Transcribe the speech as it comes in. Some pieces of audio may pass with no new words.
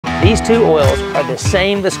These two oils are the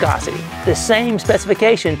same viscosity, the same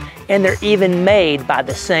specification, and they're even made by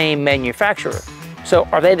the same manufacturer. So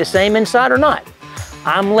are they the same inside or not?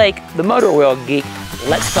 I'm Lake, the motor oil geek.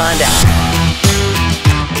 Let's find out.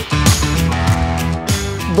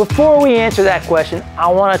 Before we answer that question, I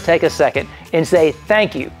want to take a second and say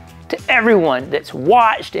thank you to everyone that's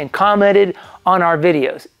watched and commented on our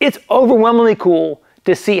videos. It's overwhelmingly cool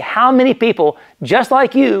to see how many people, just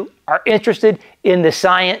like you, are interested in the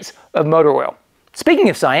science of motor oil. Speaking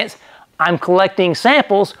of science, I'm collecting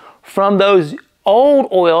samples from those old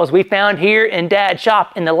oils we found here in Dad's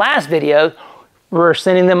shop in the last video. We're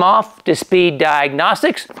sending them off to Speed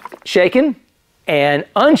Diagnostics, shaken and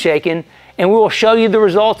unshaken, and we will show you the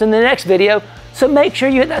results in the next video. So make sure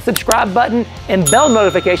you hit that subscribe button and bell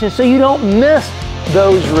notification so you don't miss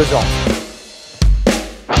those results.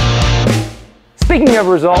 Speaking of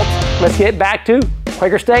results, let's get back to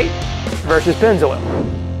Quaker State versus Pennzoil.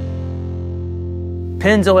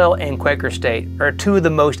 Pennzoil and Quaker State are two of the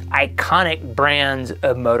most iconic brands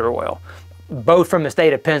of motor oil, both from the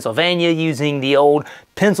state of Pennsylvania, using the old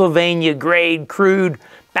Pennsylvania grade crude,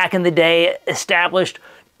 back in the day established,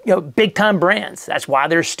 big time brands. That's why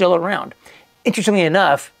they're still around. Interestingly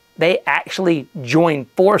enough, they actually joined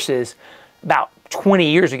forces about 20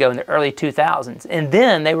 years ago in the early 2000s. And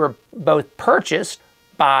then they were both purchased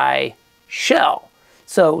by Shell.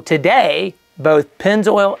 So today, both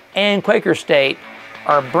Pennzoil and Quaker State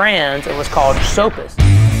are brands of what's called SOPUS,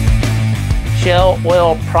 Shell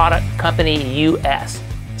Oil Product Company US.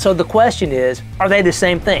 So the question is, are they the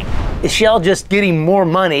same thing? Is Shell just getting more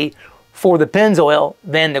money for the Pennzoil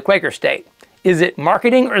than the Quaker State? Is it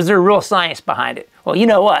marketing or is there real science behind it? Well, you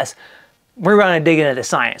know us. We're going to dig into the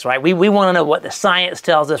science, right? We want to know what the science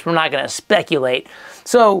tells us. We're not going to speculate.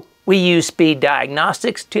 So we use Speed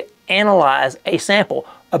Diagnostics to analyze a sample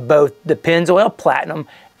of both the Pennzoil Platinum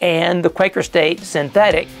and the Quaker State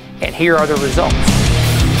Synthetic, and here are the results.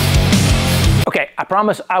 Okay, I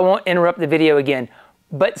promise I won't interrupt the video again,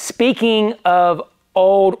 but speaking of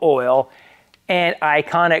old oil and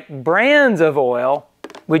iconic brands of oil,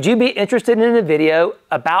 would you be interested in a video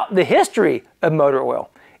about the history of motor oil?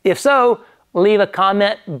 If so, leave a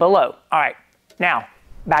comment below. All right, now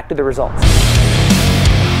back to the results.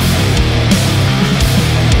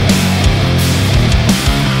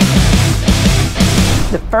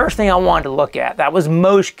 The first thing I wanted to look at, that I was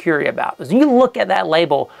most curious about, was when you look at that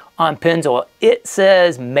label on Pennzoil, it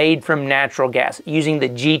says made from natural gas using the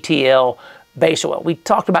GTL base oil. We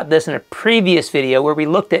talked about this in a previous video where we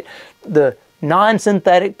looked at the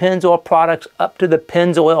non-synthetic Pennzoil products up to the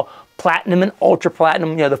Pennzoil Platinum and Ultra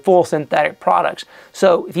Platinum, the full synthetic products.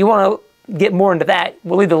 So if you want to get more into that,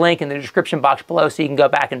 we'll leave the link in the description box below so you can go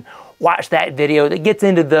back and watch that video that gets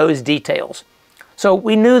into those details. So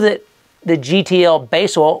we knew that the GTL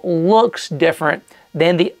base oil looks different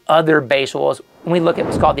than the other base oils when we look at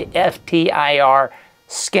what's called the FTIR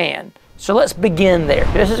scan. So let's begin there.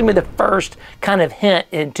 This is going to be the first kind of hint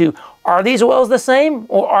into, are these oils the same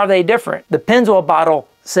or are they different? The Pennzoil bottle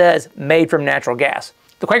says made from natural gas.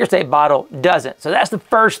 The Quaker State bottle doesn't. So that's the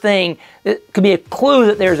first thing that could be a clue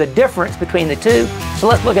that there's a difference between the two. So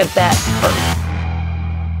let's look at that first.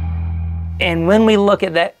 And when we look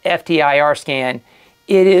at that FTIR scan,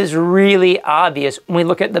 it is really obvious when we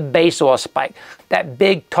look at the base oil spike, that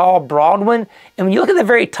big, tall, broad one. And when you look at the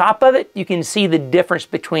very top of it, you can see the difference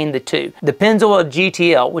between the two. The Pennzoil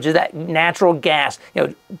GTL, which is that natural gas,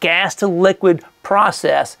 gas to liquid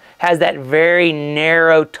process, has that very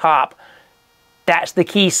narrow top. That's the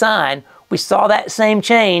key sign. We saw that same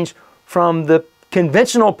change from the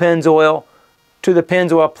conventional Pennzoil to the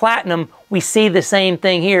Pennzoil Platinum. We see the same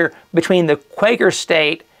thing here between the Quaker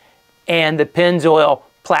State and the Pennzoil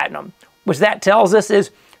Platinum. What that tells us is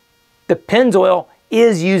the Pennzoil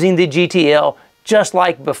is using the GTL just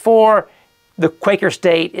like before. The Quaker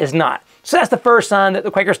State is not. So that's the first sign that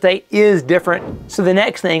the Quaker State is different. So the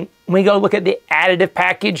next thing, when we go look at the additive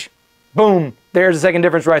package, boom, there's a second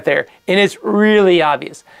difference right there. And it's really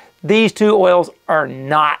obvious. These two oils are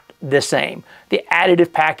not the same. The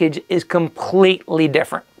additive package is completely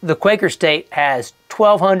different. The Quaker State has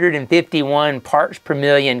 1,251 parts per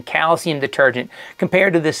million calcium detergent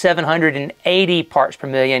compared to the 780 parts per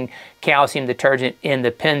million calcium detergent in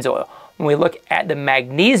the Pennzoil. When we look at the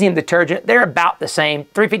magnesium detergent, they're about the same,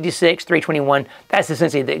 356, 321, that's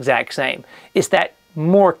essentially the exact same. It's that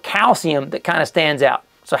more calcium that kind of stands out.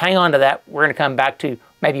 So hang on to that. We're going to come back to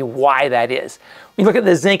maybe why that is. When you look at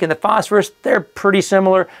the zinc and the phosphorus, they're pretty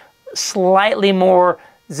similar. Slightly more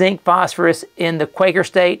zinc phosphorus in the Quaker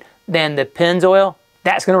State than the Pennzoil.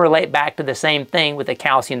 That's going to relate back to the same thing with the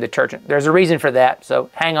calcium detergent. There's a reason for that, so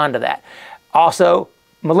hang on to that. Also,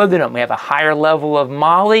 molybdenum. We have a higher level of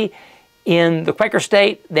moly in the Quaker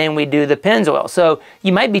State than we do the Pennzoil. So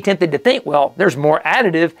you might be tempted to think, well, there's more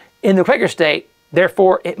additive in the Quaker State,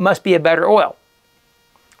 therefore it must be a better oil.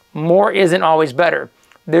 More isn't always better.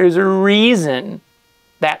 There's a reason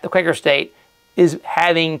that the Quaker State is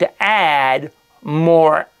having to add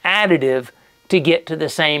more additive to get to the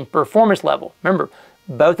same performance level. Remember,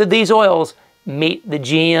 both of these oils meet the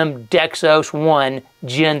GM Dexos 1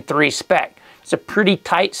 Gen 3 spec. It's a pretty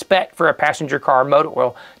tight spec for a passenger car motor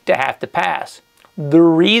oil to have to pass. The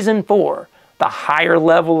reason for the higher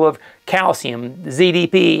level of calcium,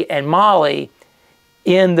 ZDP, and moly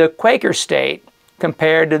in the Quaker State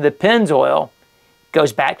compared to the Pennzoil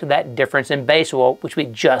goes back to that difference in base oil, which we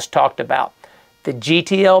just talked about. The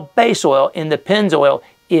GTL base oil in the Pennzoil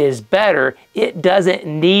is better. It doesn't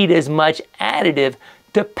need as much additive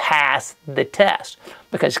to pass the test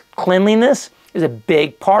because cleanliness is a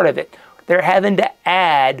big part of it. They're having to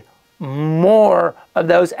add more of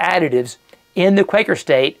those additives in the Quaker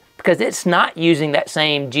State because it's not using that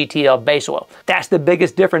same GTL base oil. That's the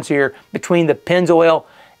biggest difference here between the Pennzoil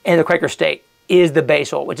and the Quaker State is the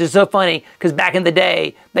base oil, which is so funny because back in the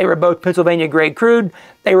day, they were both Pennsylvania grade crude.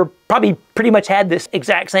 They were probably pretty much had this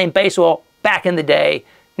exact same base oil back in the day.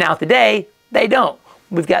 Now today, they don't.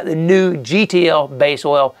 We've got the new GTL base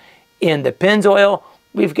oil in the Pennzoil.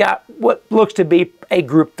 We've got what looks to be a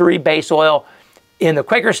Group 3 base oil in the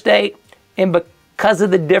Quaker State. And because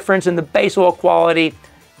of the difference in the base oil quality,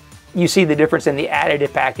 you see the difference in the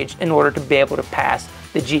additive package in order to be able to pass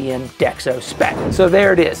the GM Dexos spec. So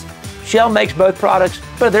there it is. Shell makes both products,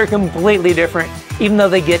 but they're completely different, even though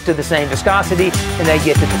they get to the same viscosity and they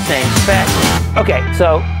get to the same spec. Okay,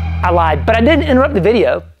 so I lied, but I didn't interrupt the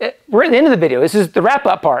video. We're at the end of the video. This is the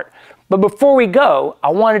wrap-up part. But before we go, I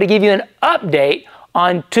wanted to give you an update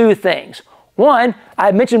on two things. One,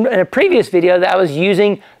 I mentioned in a previous video that I was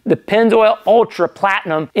using the Pennzoil Ultra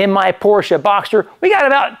Platinum in my Porsche Boxster. We got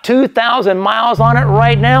about 2,000 miles on it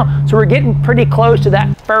right now, so we're getting pretty close to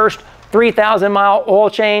that first 3,000 mile oil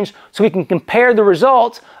change, so we can compare the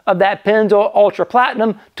results of that Pennzoil Ultra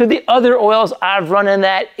Platinum to the other oils I've run in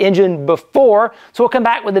that engine before. So we'll come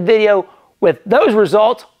back with a video with those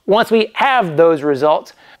results once we have those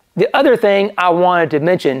results. The other thing I wanted to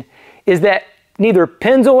mention is that neither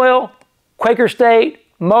Pennzoil, Quaker State,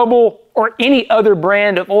 Mobil, or any other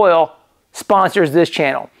brand of oil sponsors this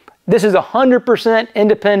channel. This is 100%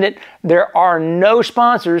 independent. There are no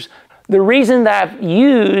sponsors. The reason that I've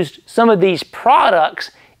used some of these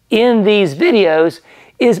products in these videos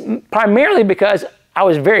is primarily because I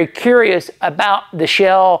was very curious about the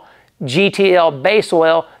Shell GTL base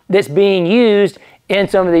oil that's being used in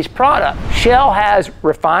some of these products. Shell has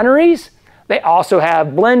refineries. They also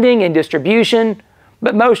have blending and distribution.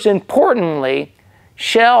 But most importantly,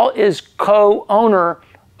 Shell is co-owner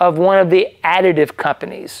of one of the additive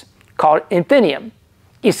companies called Infinium.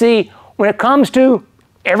 You see, when it comes to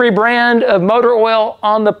every brand of motor oil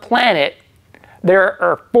on the planet, there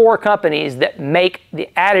are 4 companies that make the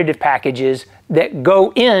additive packages that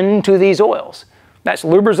go into these oils. That's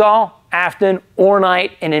Lubrizol, Afton,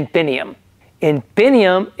 Ornite, and Infinium.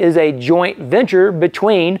 Infinium is a joint venture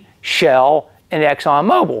between Shell and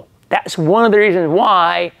ExxonMobil. That's one of the reasons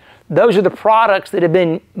why those are the products that have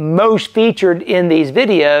been most featured in these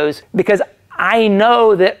videos, because I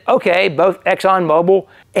know that, okay, both ExxonMobil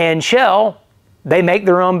and Shell, they make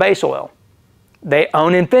their own base oil. They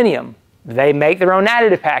own Infinium. They make their own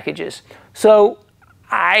additive packages. So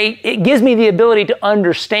it gives me the ability to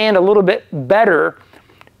understand a little bit better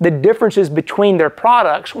the differences between their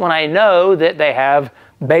products when I know that they have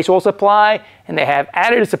base oil supply and they have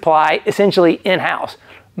additive supply essentially in-house.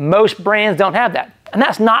 Most brands don't have that. And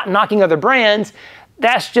that's not knocking other brands.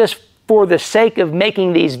 That's just for the sake of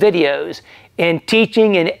making these videos and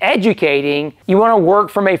teaching and educating. You want to work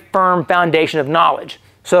from a firm foundation of knowledge.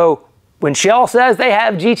 So when Shell says they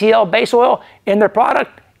have GTL base oil in their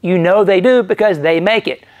product, you know they do because they make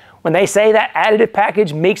it. When they say that additive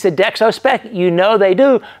package meets the Dexos spec, you know they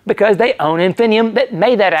do because they own Infinium that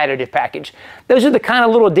made that additive package. Those are the kind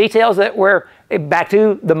of little details that we're back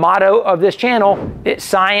to the motto of this channel. It's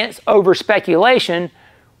science over speculation.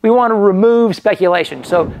 We want to remove speculation.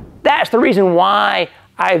 So that's the reason why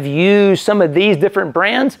I've used some of these different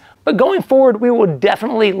brands. But going forward, we will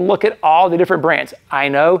definitely look at all the different brands. I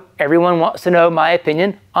know everyone wants to know my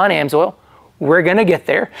opinion on Pennzoil. We're going to get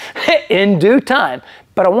there in due time.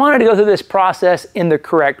 But I wanted to go through this process in the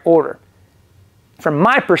correct order. From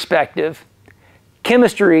my perspective,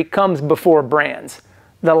 chemistry comes before brands.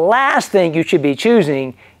 The last thing you should be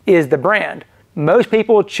choosing is the brand. Most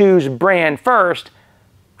people choose brand first.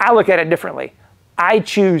 I look at it differently. I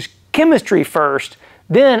choose chemistry first,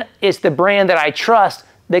 then it's the brand that I trust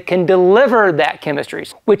that can deliver that chemistry,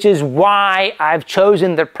 which is why I've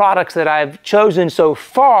chosen the products that I've chosen so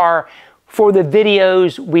far for the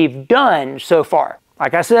videos we've done so far.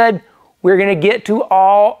 Like I said, we're gonna get to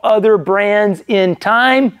all other brands in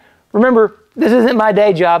time. Remember, this isn't my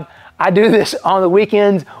day job. I do this on the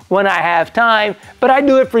weekends when I have time, but I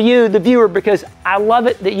do it for you, the viewer, because I love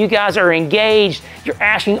it that you guys are engaged. You're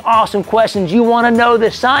asking awesome questions. You want to know the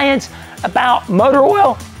science about motor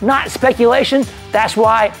oil, not speculation. That's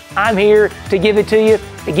why I'm here to give it to you.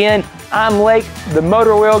 Again, I'm Lake, the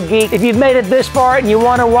motor oil geek. If you've made it this far and you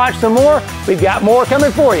want to watch some more, we've got more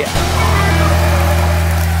coming for you.